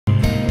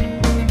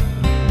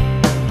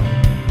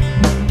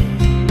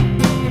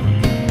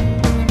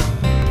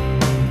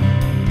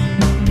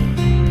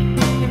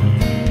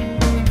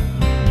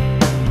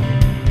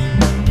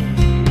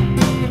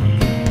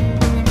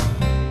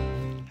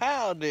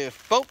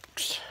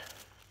folks.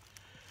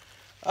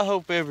 I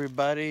hope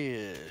everybody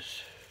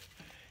is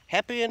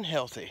happy and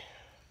healthy.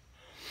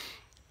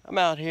 I'm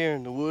out here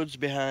in the woods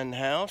behind the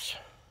house.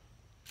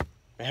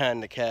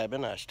 Behind the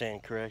cabin, I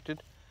stand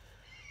corrected.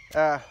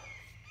 I'm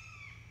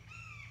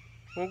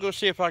gonna go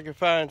see if I can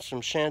find some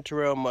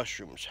chanterelle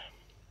mushrooms.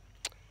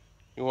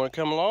 You wanna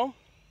come along?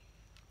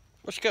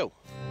 Let's go.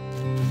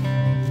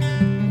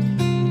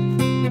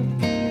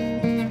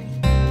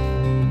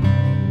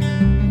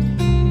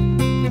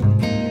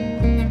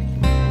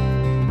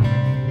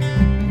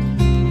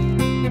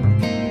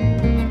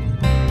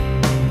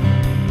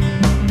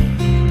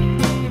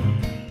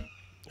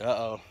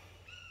 Uh-oh.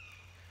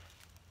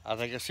 I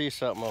think I see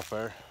something up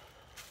there.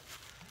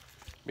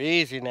 Be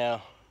easy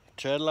now.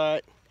 Tread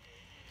light.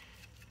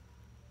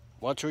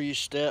 Watch where you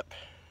step.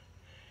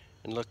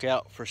 And look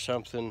out for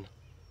something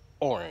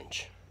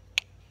orange.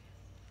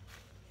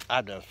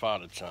 I done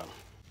spotted some.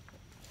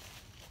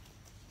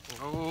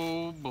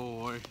 Oh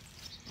boy.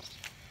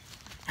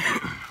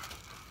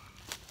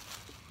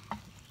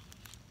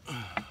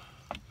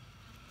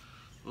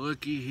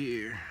 Looky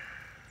here.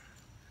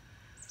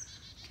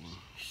 Can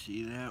you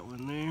see that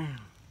one there?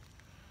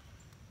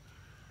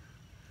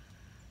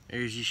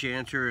 There's your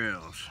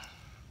chanterelles.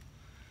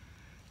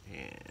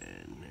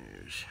 And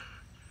there's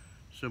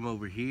some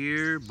over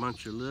here,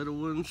 bunch of little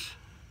ones.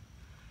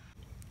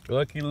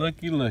 Looky,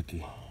 looky,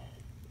 looky.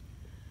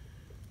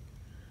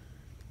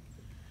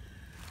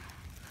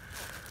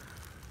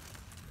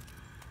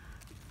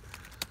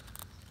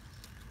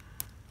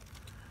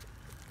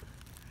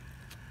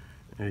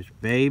 There's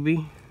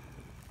baby.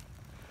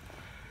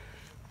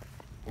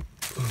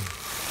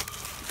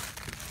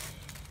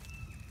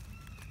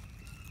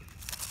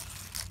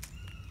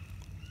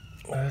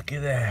 Look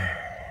at that.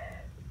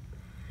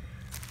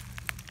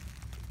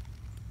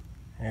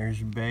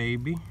 There's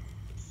baby.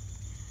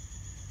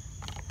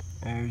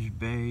 There's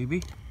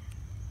baby.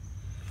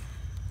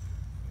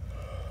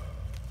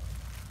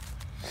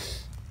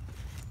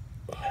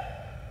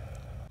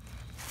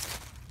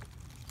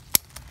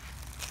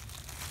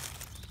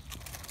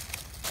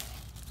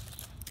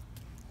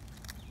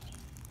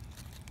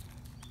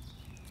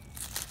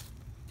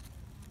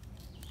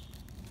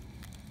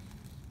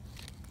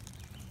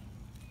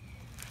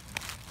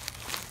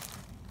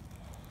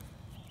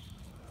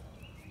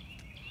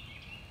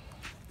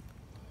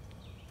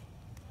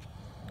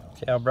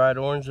 See how bright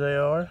orange they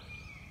are?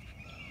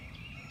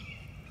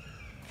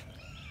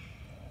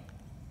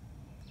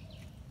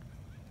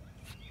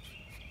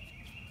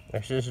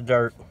 That's just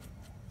dirt.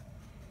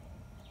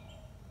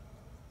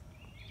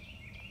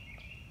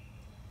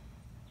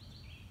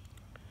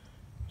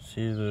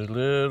 See the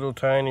little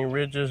tiny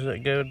ridges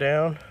that go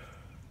down?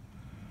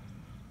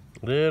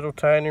 Little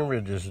tiny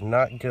ridges,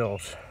 not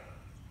gills.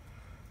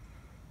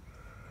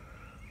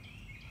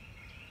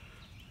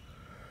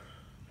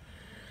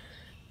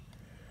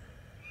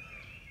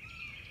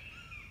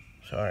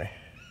 Sorry.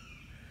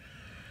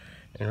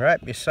 And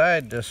right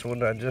beside this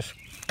one I just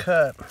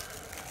cut,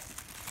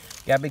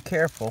 gotta be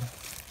careful.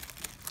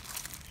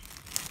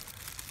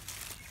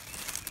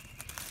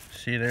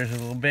 See, there's a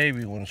little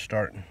baby one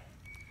starting.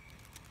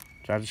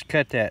 So I just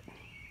cut that.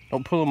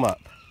 Don't pull them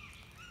up.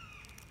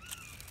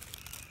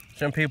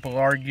 Some people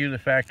argue the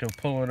fact of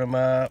pulling them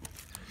up.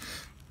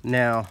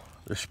 Now,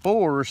 the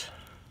spores,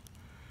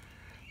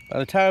 by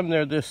the time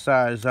they're this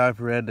size, I've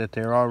read that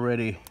they're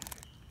already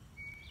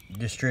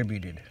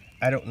distributed.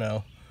 I don't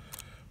know,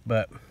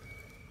 but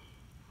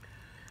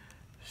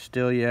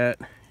still yet.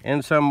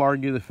 And some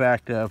argue the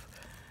fact of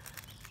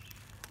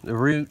the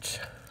roots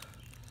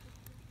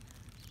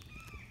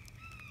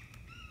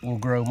will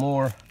grow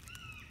more.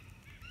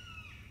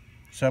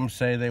 Some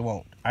say they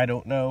won't. I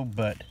don't know,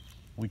 but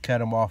we cut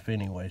them off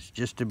anyways,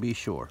 just to be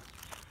sure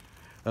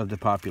of the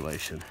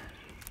population.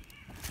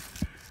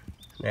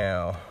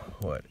 Now,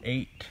 what,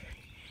 8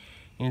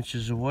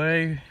 inches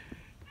away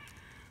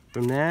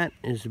from that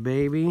is the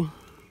baby.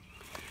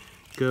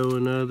 Go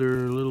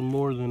another little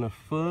more than a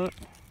foot.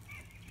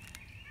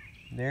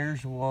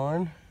 There's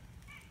one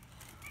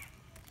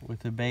with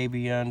the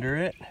baby under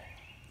it.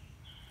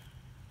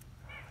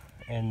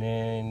 And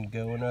then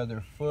go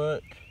another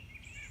foot.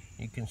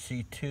 You can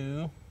see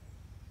 2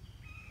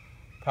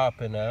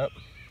 popping up.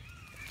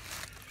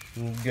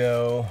 You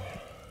go,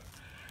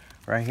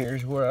 right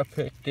here's where I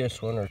picked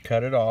this one, or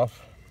cut it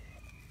off.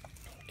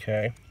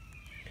 Okay.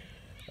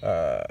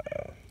 A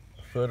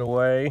foot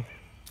away.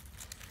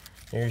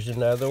 Here's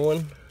another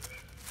one.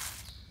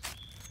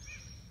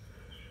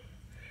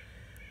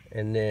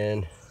 And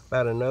then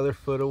about another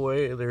foot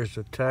away, there's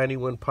a tiny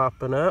one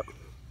popping up.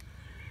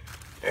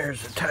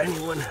 There's a tiny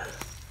one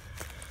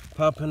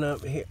popping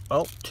up here.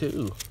 Oh,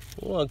 2.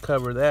 We'll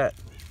uncover that.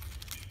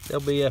 They'll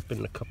be up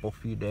in a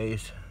few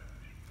days.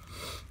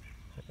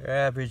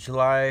 Their average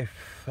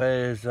life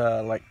is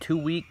like 2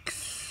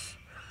 weeks.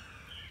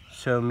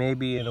 So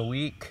maybe in a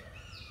week,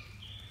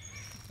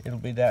 it'll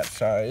be that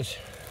size.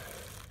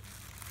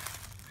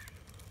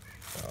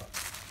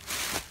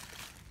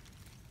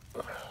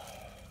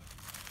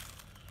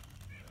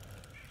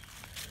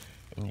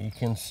 And you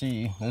can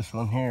see, this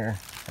one here,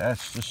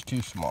 that's just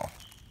too small.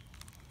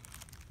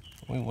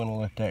 We want to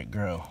let that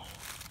grow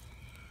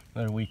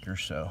another week or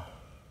so.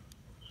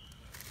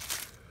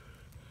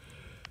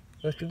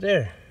 Look at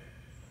there.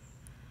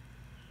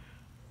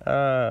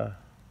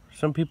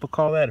 Some people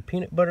call that a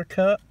peanut butter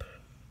cup.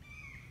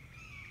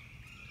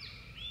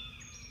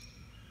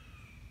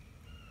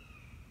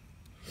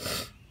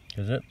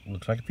 Because it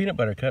looks like a peanut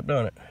butter cup,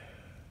 don't it?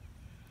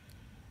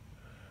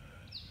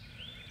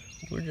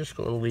 We're just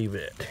going to leave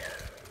it.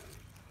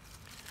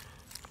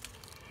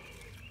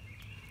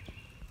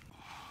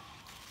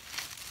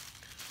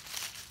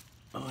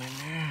 Oh, in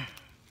there.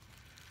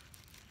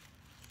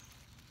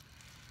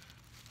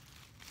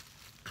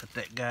 Cut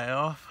that guy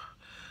off.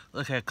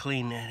 Look how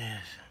clean that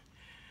is.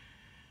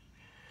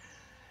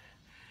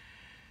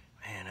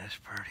 Man, that's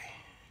pretty.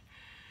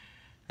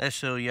 That's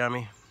so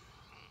yummy.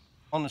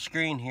 On the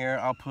screen here,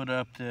 I'll put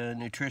up the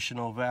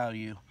nutritional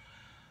value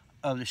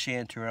of the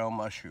chanterelle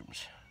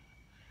mushrooms.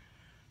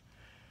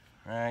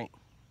 Right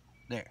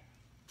there.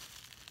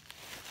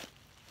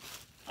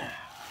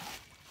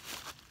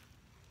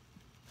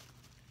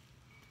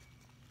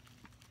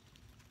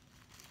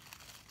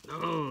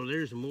 Oh,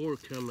 there's more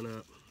coming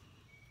up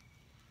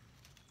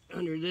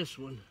under this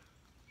one.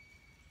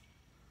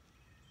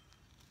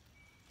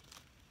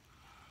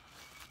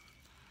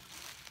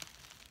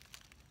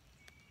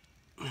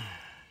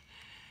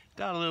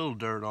 Got a little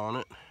dirt on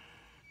it.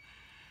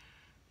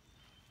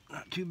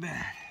 Not too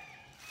bad.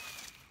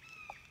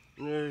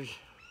 And there's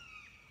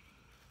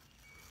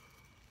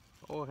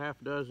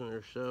half a dozen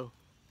or so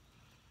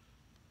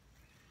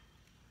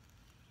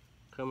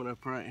coming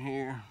up right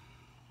here.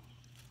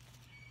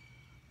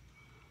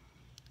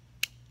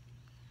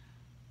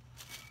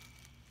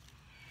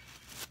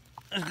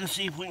 Let's go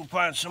see if we can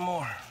find some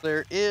more.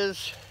 There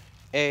is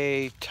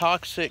a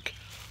toxic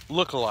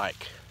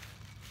look-alike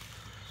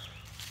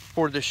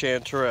for the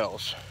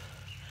chanterelles.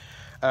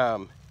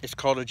 It's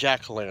called a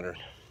jack-o'-lantern.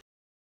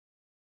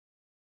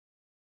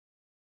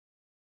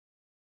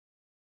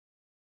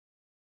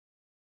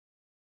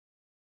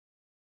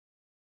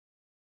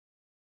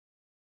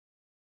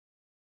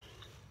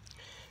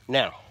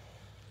 Now,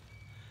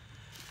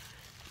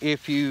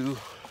 if you,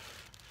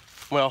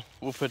 well,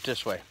 we'll put it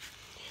this way.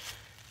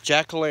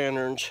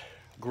 Jack-o'-lanterns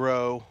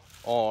grow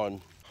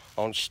on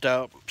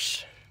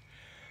stumps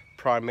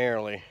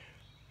primarily.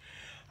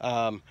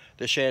 The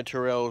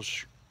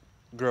chanterelles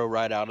grow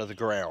right out of the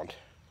ground.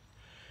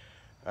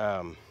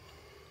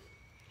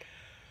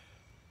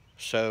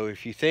 So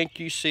if you think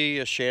you see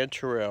a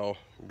chanterelle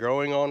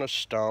growing on a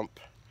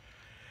stump,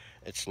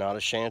 it's not a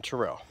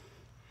chanterelle.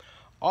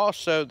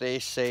 Also, they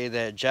say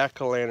that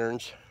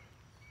jack-o'-lanterns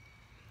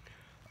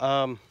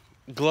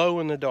glow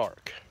in the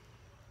dark.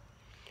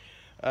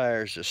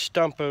 There's a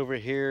stump over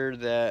here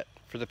that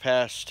for the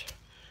past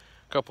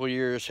couple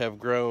years have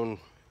grown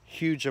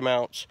huge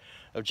amounts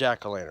of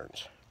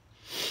jack-o'-lanterns.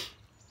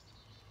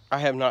 I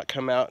have not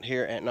come out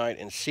here at night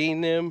and seen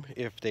them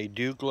if they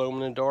do glow in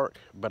the dark,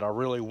 but I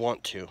really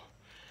want to.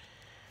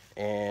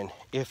 And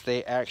if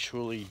they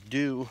actually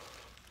do,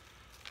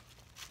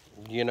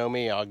 you know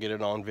me, I'll get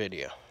it on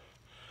video.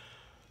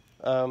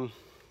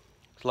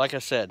 Like I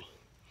said,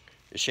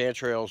 the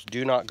chanterelles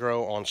do not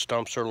grow on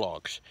stumps or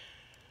logs.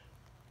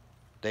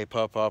 They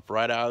pop up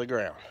right out of the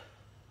ground.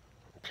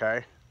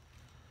 Okay?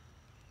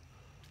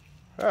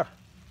 Ah,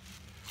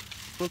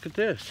 look at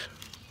this.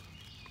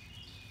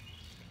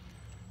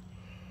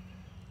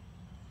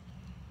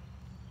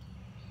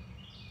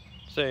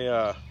 It's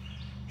a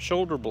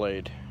shoulder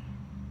blade.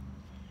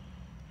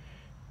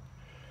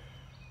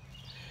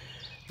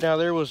 Now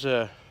there was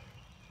a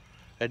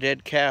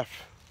dead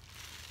calf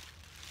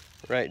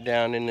right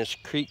down in this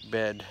creek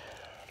bed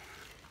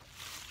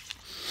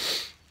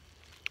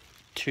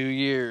 2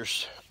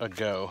 years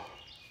ago.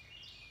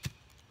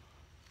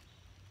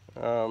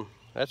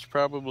 That's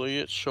probably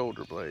its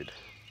shoulder blade.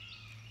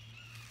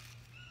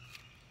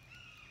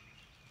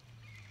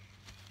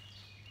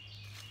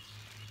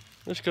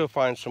 Let's go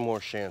find some more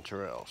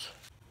chanterelles.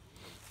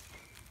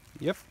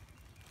 Yep.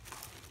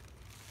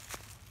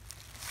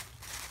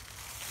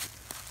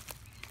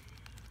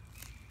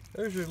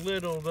 Those are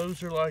little,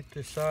 those are like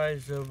the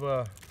size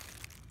of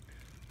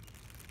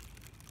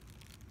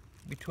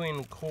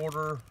between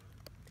 $1.25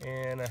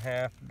 and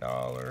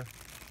 $1/2.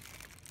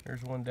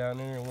 There's one down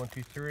there, 1,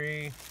 2,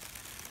 3.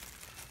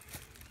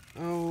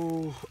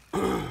 Oh,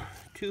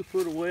 2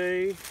 foot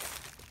away.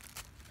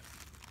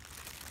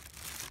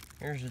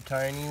 Here's a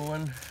tiny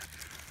one.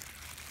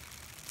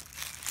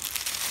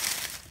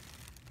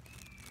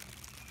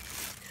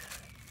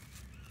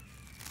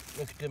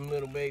 Look at them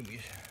little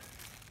babies.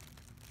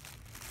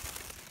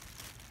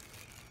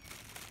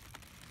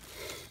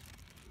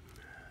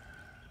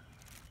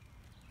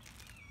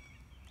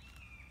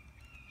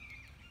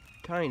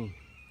 Tiny.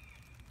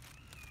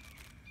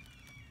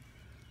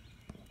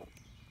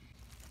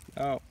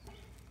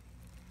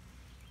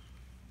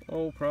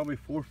 Oh, probably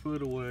 4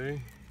 foot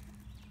away.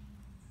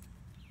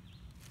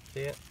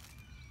 See it?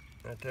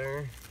 Right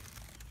there.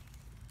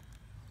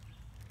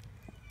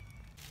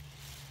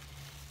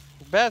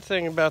 Bad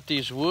thing about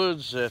these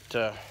woods that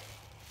are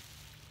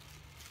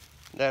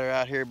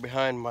out here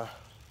behind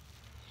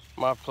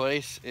my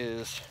place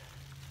is,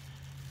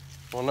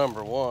 well,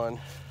 number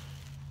one,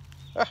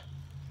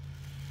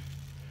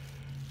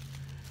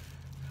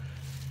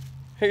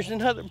 here's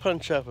another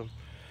bunch of them,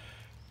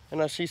 and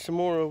I see some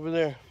more over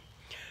there.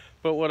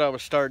 But what I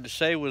was starting to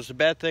say was the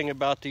bad thing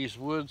about these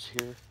woods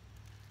here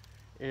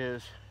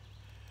is,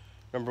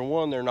 number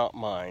one, they're not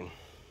mine.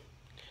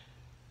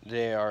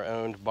 They are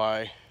owned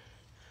by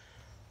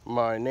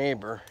my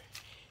neighbor,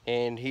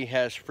 and he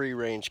has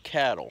free-range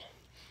cattle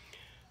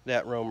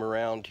that roam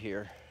around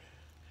here.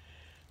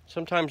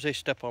 Sometimes they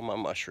step on my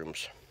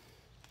mushrooms.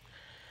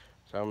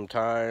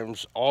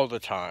 Sometimes, all the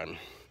time,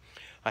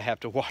 I have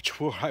to watch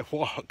where I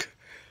walk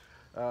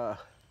so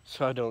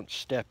I don't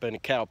step in a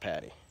cow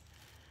patty.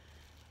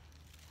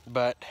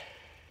 But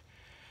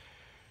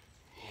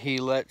he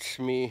lets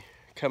me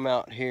come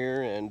out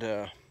here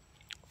and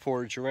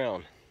forage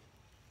around.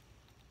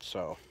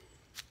 So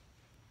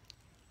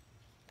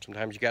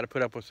sometimes you got to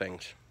put up with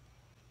things.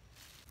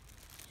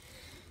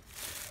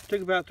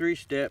 Took about 3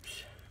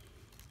 steps.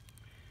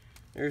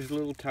 There's a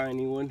little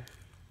tiny one,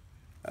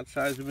 about the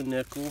size of a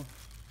nickel.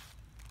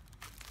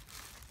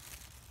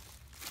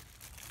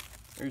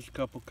 There's a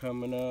couple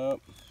coming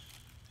up.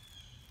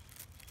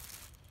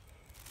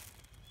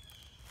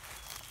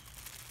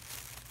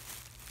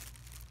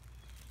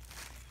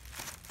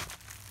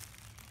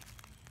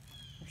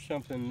 There's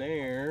something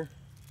there.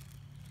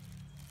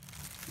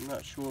 I'm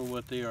not sure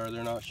what they are.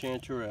 They're not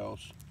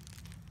chanterelles.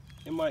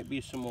 It might be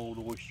some old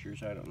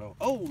oysters, I don't know.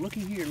 Oh, looky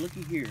here,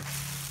 looky here.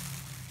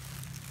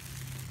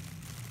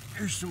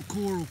 There's some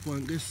coral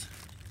fungus.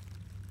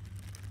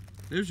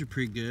 Those are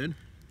pretty good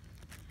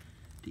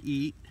to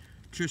eat.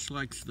 Trish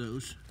likes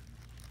those,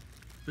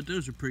 but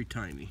those are pretty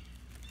tiny.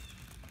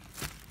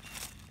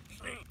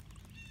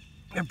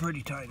 They're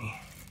pretty tiny.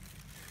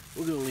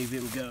 We're gonna leave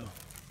him go.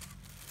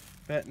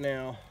 About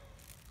now,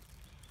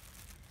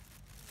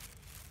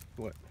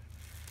 what,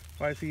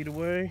 5 feet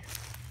away?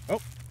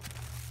 Oh,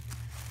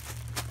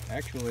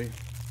 actually,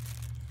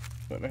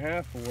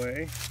 1.5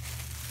 away.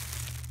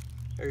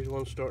 There's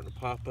one starting to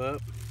pop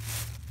up.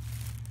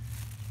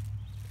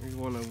 There's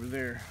one over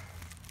there.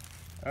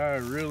 I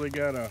really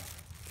gotta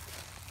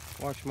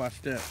watch my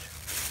steps.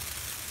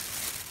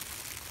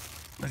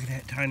 Look at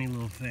that tiny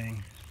little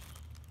thing.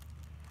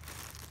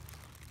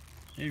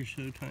 They're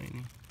so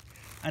tiny.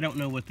 I don't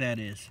know what that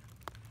is,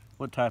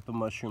 what type of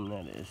mushroom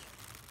that is.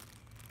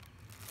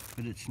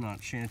 But it's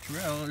not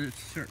chanterelle. It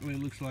certainly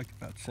looks like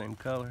about the same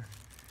color.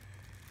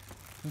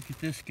 Look at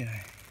this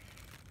guy.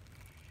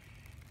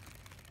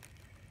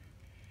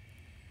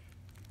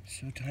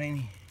 So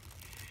tiny.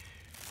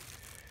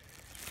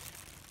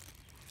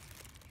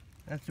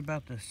 That's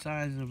about the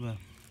size of a,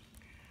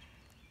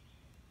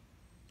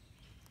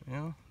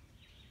 well,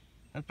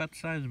 that's about the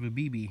size of a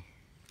BB.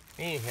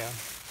 Anyhow,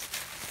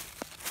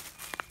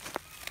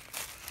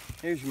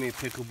 here's me a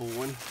pickable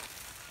one.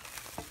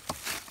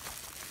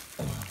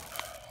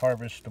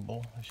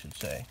 Harvestable, I should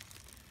say.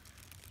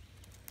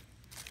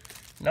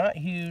 Not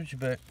huge,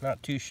 but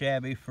not too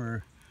shabby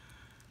for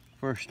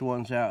first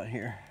ones out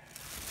here.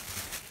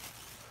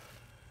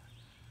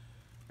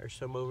 There's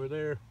some over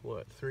there,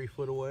 what, 3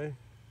 foot away?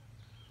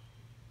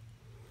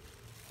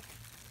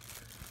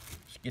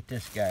 Let's get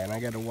this guy, and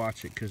I gotta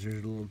watch it because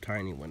there's a little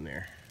tiny one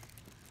there.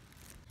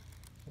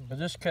 But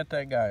just cut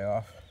that guy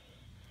off.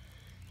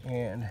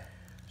 And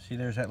see,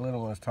 there's that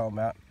little one I was talking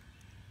about.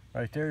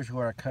 Right there's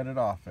where I cut it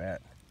off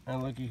at.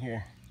 And looky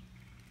here.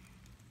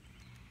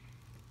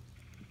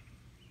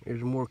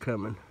 There's more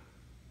coming.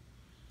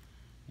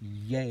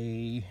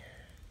 Yay.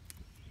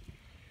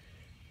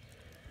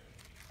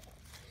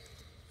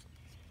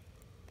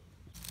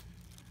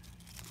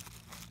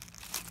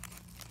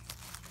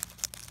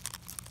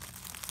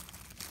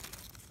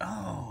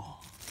 Oh.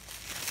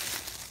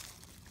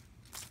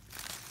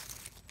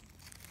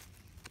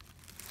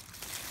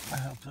 I'll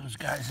help those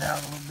guys out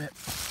a little bit.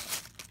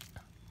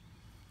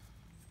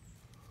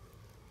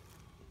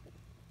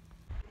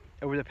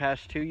 Over the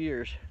past 2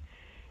 years,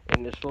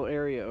 in this little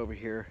area over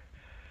here,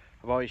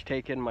 I've always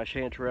taken my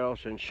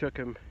chanterelles and shook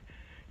them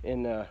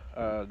in the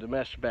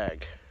mesh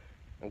bag,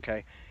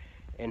 okay,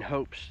 in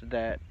hopes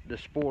that the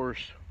spores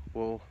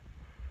will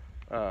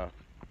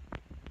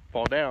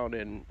fall down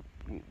and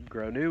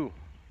grow new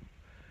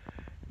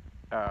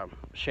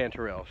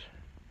chanterelles,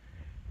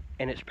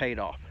 and it's paid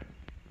off.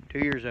 2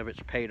 years of it's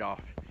paid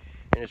off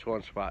in this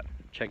one spot.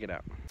 Check it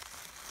out.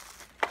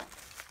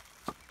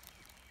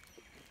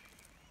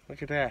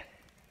 Look at that.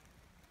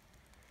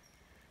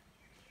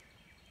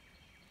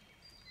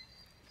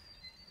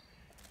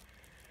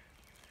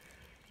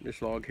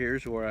 This log here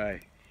is where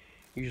I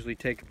usually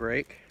take a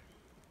break.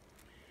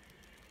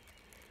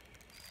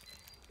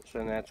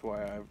 So that's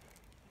why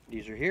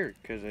these are here,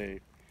 because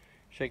I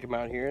shake them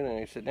out here and then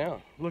I sit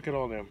down. Look at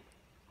all them.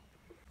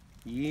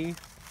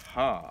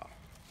 Yee-haw.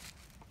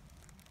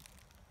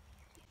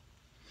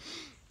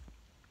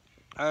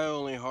 I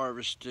only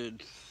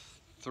harvested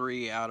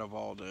 3 out of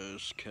all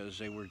those because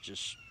they were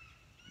just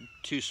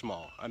too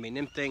small. I mean,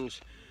 them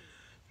things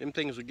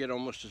will get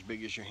almost as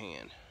big as your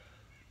hand.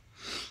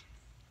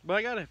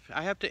 But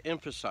I have to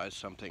emphasize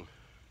something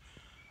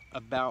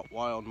about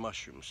wild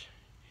mushrooms.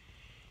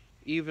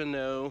 Even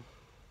though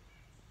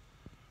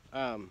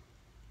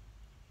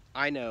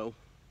I know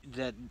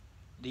that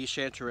these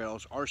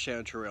chanterelles are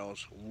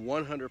chanterelles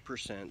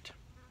 100%,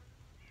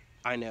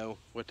 I know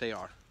what they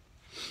are.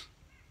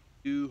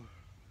 You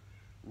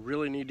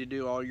really need to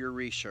do all your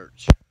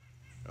research,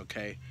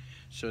 okay,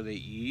 so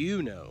that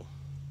you know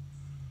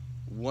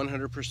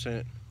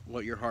 100%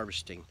 what you're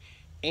harvesting.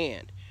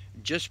 And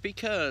just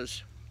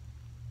because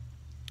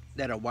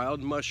that a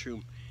wild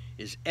mushroom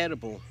is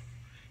edible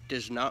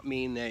does not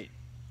mean that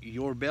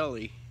your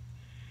belly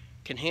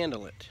can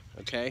handle it,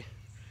 okay?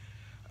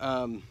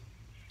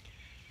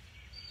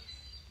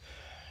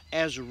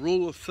 As a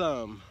rule of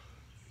thumb,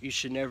 you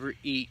should never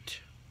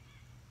eat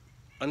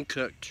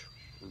uncooked,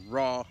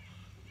 raw,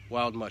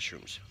 wild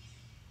mushrooms.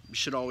 You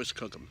should always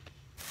cook them.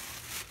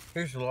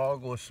 Here's a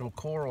log with some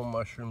coral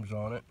mushrooms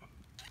on it.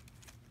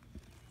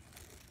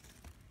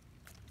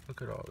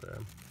 Look at all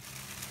them.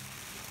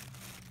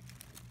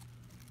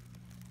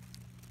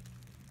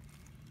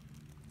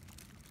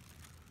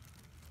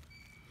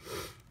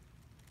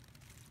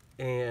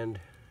 And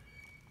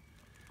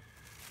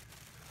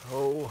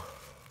oh,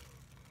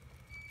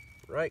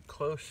 right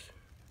close,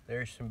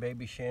 there's some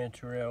baby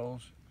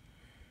chanterelles.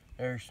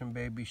 There's some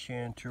baby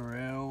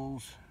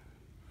chanterelles.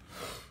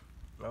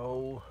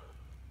 Oh,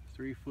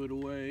 3 foot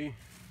away.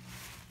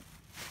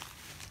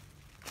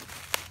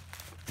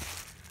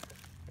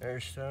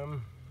 There's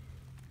some.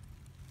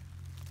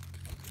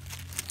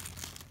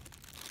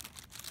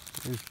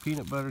 There's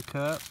peanut butter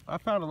cup. I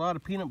found a lot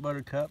of peanut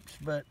butter cups,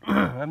 but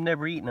I've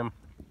never eaten them.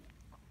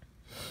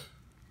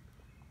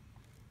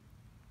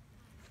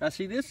 Now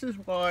see, this is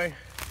why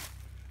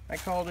I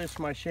call this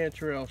my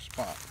chanterelle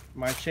spot,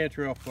 my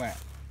chanterelle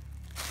flat.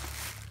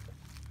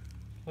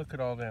 Look at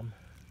all them.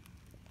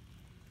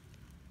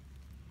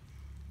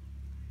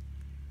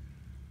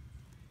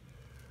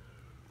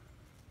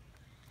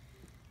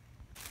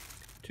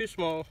 Too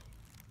small.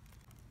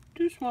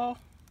 Too small.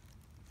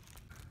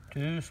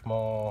 Too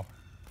small.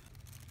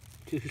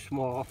 Too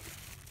small.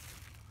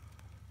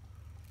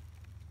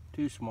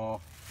 Too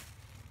small.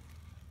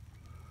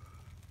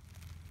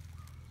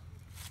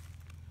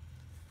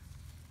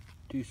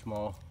 Too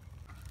small.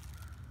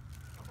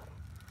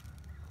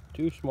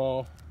 Too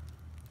small.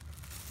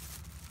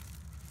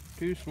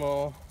 Too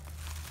small.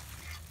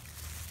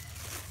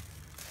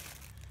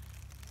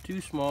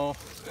 Too small.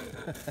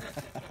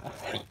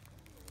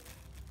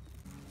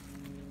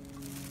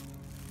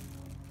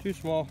 Too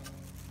small.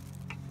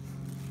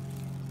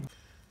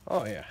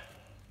 Oh yeah.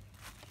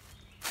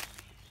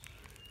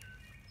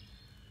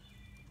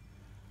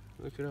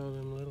 Look at all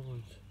them little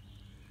ones.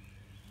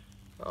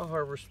 I'll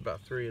harvest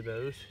about 3 of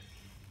those.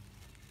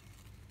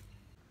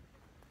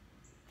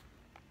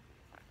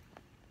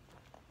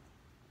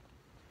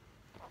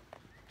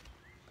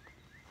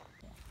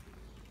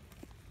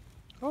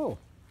 Oh,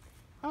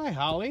 hi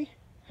Holly.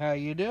 How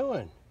you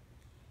doing?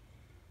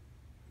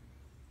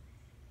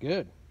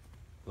 Good.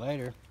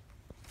 Later.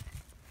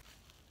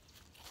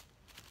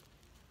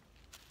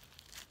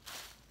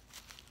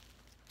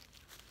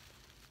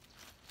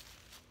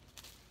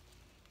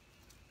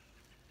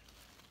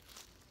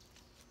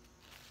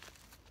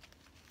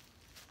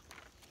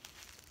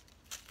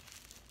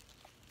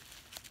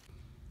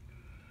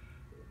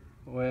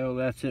 Well,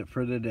 that's it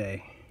for the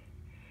day.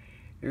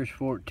 There's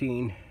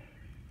 14.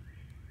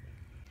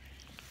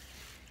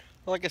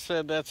 Like I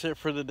said, that's it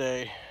for the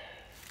day.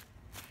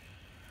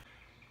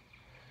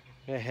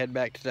 Gonna head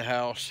back to the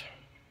house.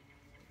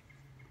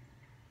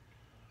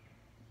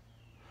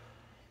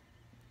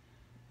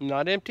 I'm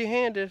not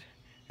empty-handed,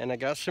 and I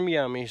got some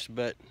yummies,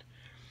 but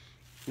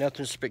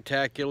nothing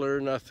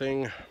spectacular,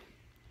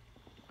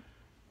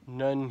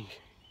 none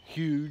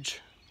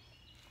huge,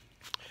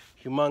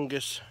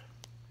 humongous,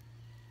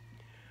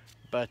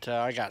 but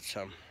I got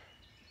some.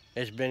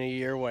 It's been a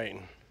year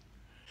waiting.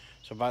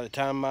 So by the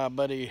time my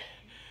buddy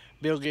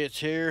Bill gets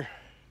here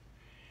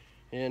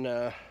in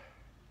a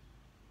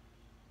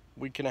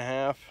week and a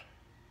half,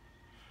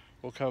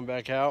 we'll come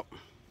back out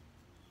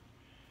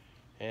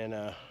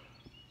and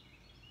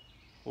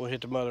we'll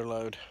hit the mother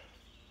lode.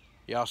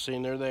 Y'all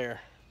seen they're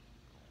there.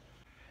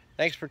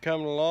 Thanks for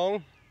coming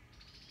along.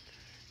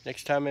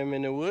 Next time I'm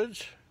in the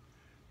woods,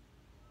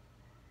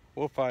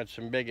 we'll find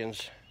some big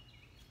ones.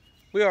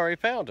 We already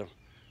found them.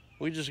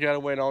 We just gotta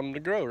wait on them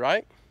to grow,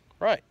 right?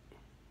 Right.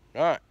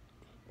 All right.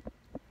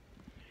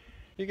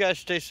 You guys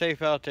stay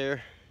safe out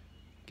there.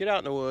 Get out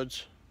in the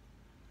woods.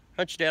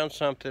 Hunt you down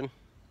something.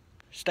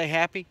 Stay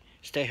happy,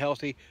 stay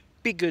healthy.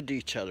 Be good to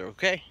each other,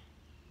 okay?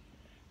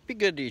 Be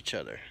good to each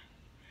other.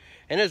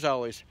 And as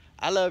always,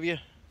 I love you.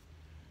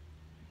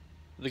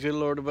 The good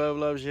Lord above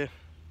loves you.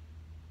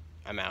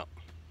 I'm out.